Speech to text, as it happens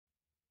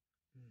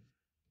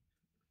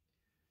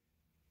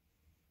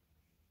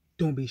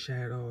Don't be shy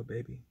at all,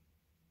 baby.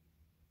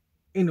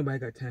 Ain't nobody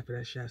got time for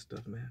that shy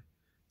stuff, man.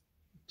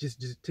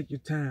 Just take your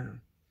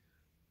time.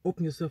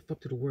 Open yourself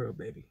up to the world,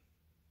 baby.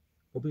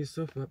 Open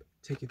yourself up.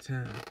 Take your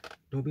time.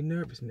 Don't be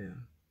nervous now.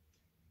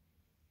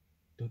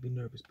 Don't be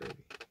nervous,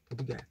 baby.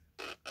 What we got?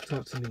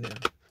 Talk to me now.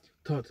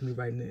 Talk to me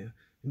right now.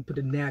 Let me put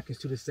the napkins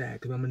to the side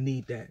because I'm going to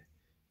need that.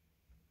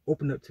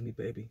 Open up to me,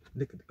 baby.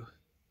 Look at it.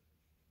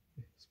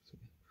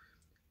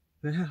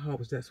 Now, how hard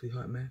was that,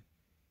 sweetheart, man?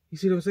 You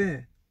see what I'm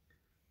saying?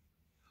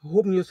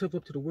 Open yourself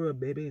up to the world,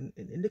 baby. And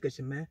look at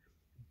you, man.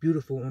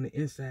 Beautiful on the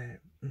inside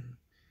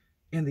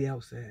and the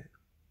outside.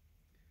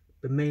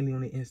 But mainly on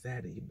the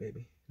inside of you,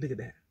 baby. Look at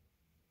that.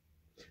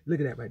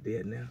 Look at that right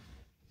there now.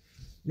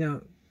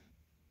 Now,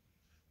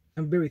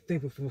 I'm very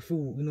thankful for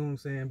food, you know what I'm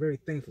saying? Very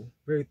thankful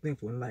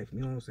in life, you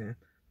know what I'm saying?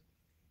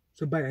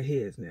 So bow your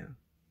heads now.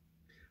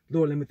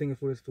 Lord, let me thank you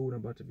for this food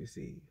I'm about to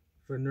receive,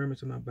 for the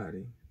nourishment of my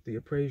body, through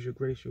your praise, your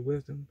grace, your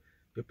wisdom,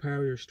 your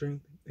power, your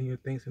strength, and your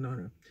thanks and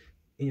honor.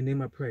 In your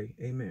name I pray,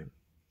 amen.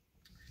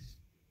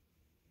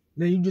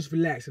 Now you just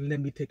relax and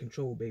let me take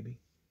control, baby.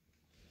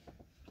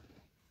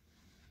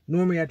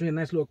 Normally I drink a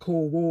nice little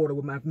cold water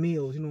with my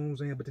meals, you know what I'm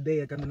saying? But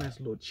today I got a nice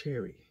little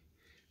cherry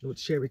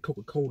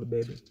Coca-Cola,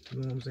 baby. You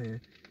know what I'm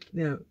saying?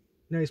 Now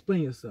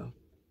explain yourself.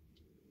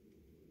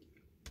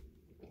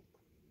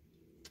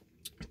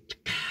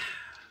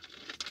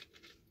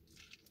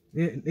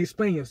 Yeah,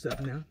 explain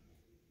yourself now.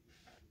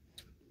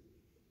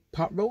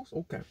 Pot roast?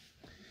 Okay.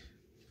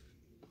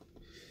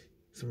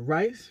 Some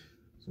rice,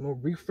 some more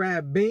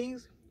refried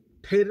beans,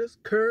 potatoes,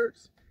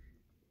 curds,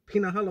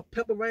 peanut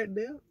jalapeno right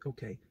there.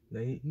 Okay. Now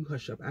you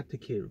hush up. I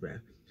take care of the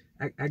rest.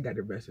 I got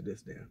the rest of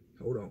this there.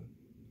 Hold on.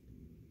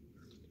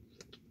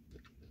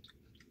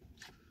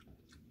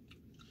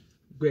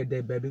 Great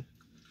day, baby.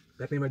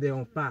 That thing right there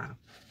on fire.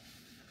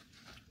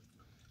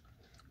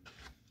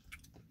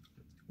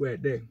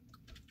 Great day.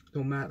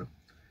 Don't matter.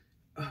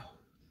 Oh,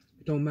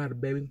 it don't matter,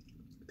 baby.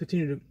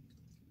 Continue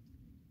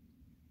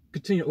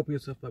to open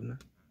yourself up now.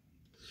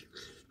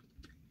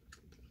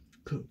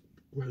 Good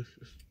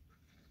gracious.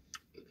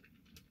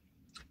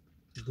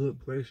 Good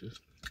gracious.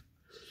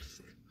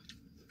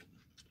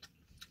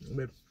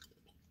 Baby.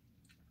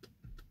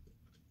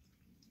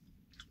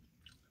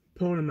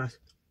 Pardon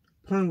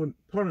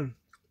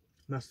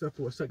myself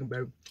for a second,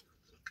 baby.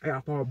 I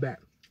gotta fall back.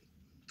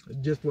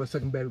 Just for a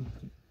second, baby.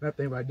 That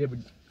thing right there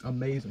was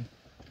amazing.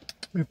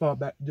 Let me fall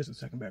back just a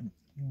second, baby.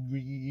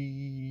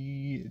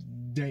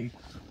 Day.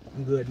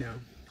 I'm good now.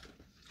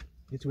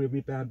 It's with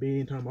refried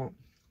bean, talking about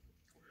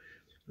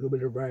a little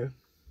bit of rice.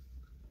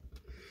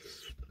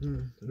 A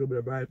little bit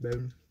of rice,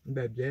 baby.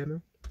 That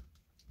jamming.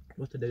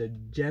 What's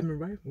that? Jamming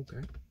rice?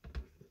 Okay.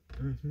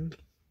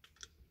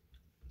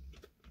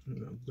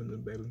 No,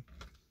 goodness, baby.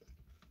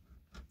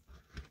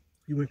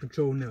 You in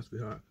control now,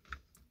 sweetheart.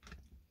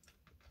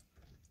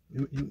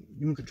 You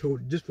in control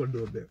just for a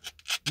little bit.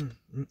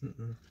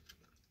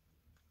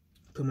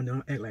 Come on,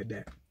 don't act like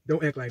that.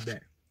 Don't act like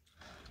that.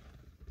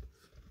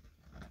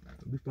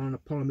 Don't be falling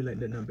apart on me like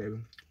that now,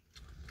 baby.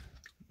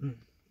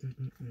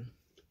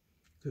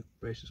 Good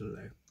gracious of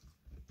life.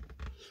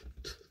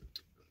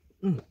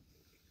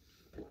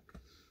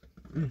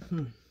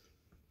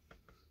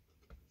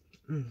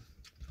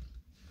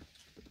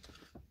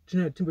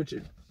 Turn that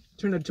temperature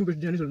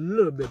down just a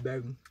little bit,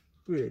 baby.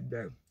 Good,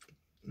 baby.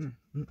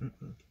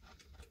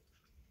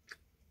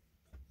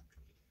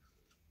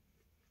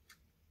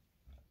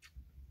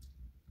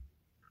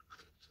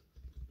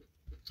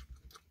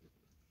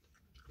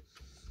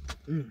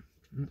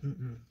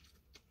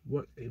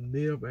 What a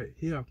meal right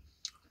here.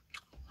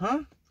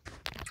 Huh?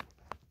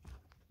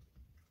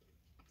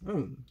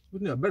 Wasn't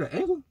there a better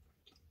angle?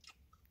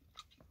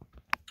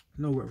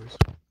 No worries.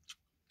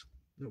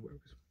 No worries.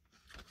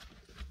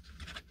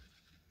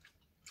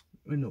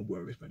 Ain't no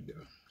worries right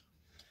there.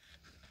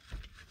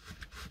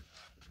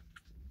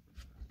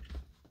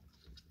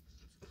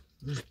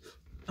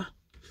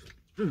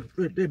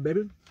 Right there,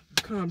 baby.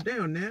 Calm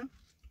down now.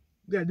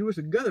 You gotta do this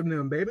together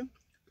now, baby.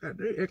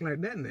 They act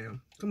like that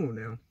now. Come on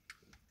now.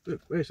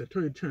 Good gracious, I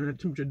told you to turn that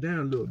temperature down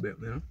a little bit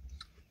now.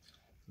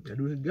 You gotta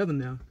do it together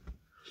now.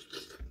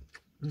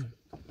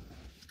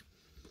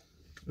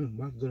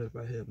 My goodness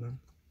right here, man.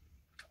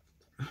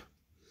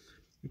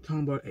 You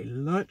talking about a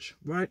lunch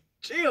right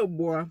chill,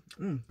 boy.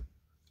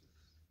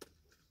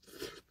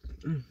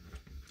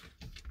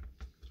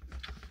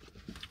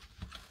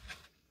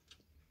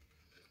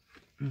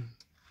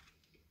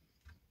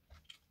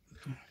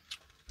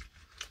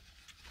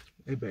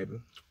 Hey,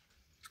 baby.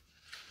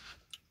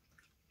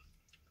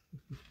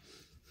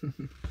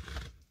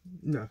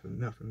 Nothing.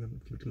 Let me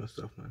keep it to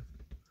myself, man.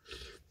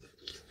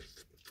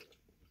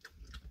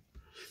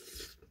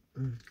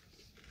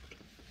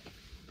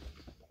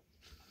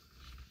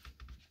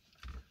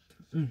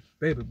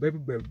 Baby, bro.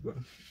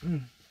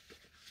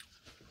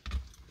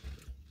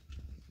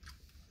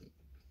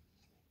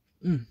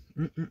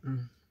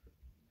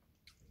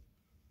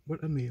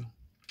 What a meal.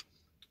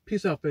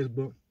 Peace out,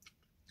 Facebook.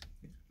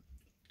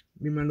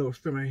 Me and my little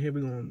friend right here,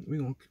 we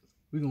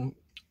gonna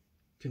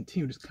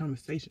continue this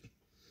conversation.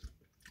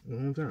 You know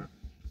what I'm saying?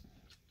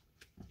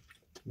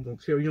 We're gonna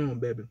carry on,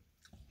 baby.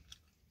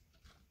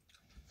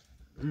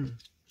 Mm.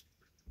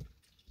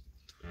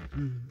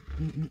 Mm.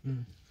 Mm. Mm.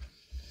 Mm.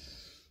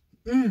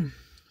 Mm.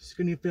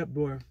 Skinny fat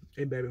boy.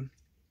 Hey, baby.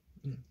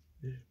 Mm.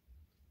 Yeah.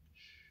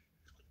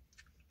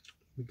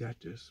 We got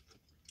this.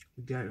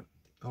 We got it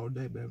all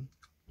day, baby.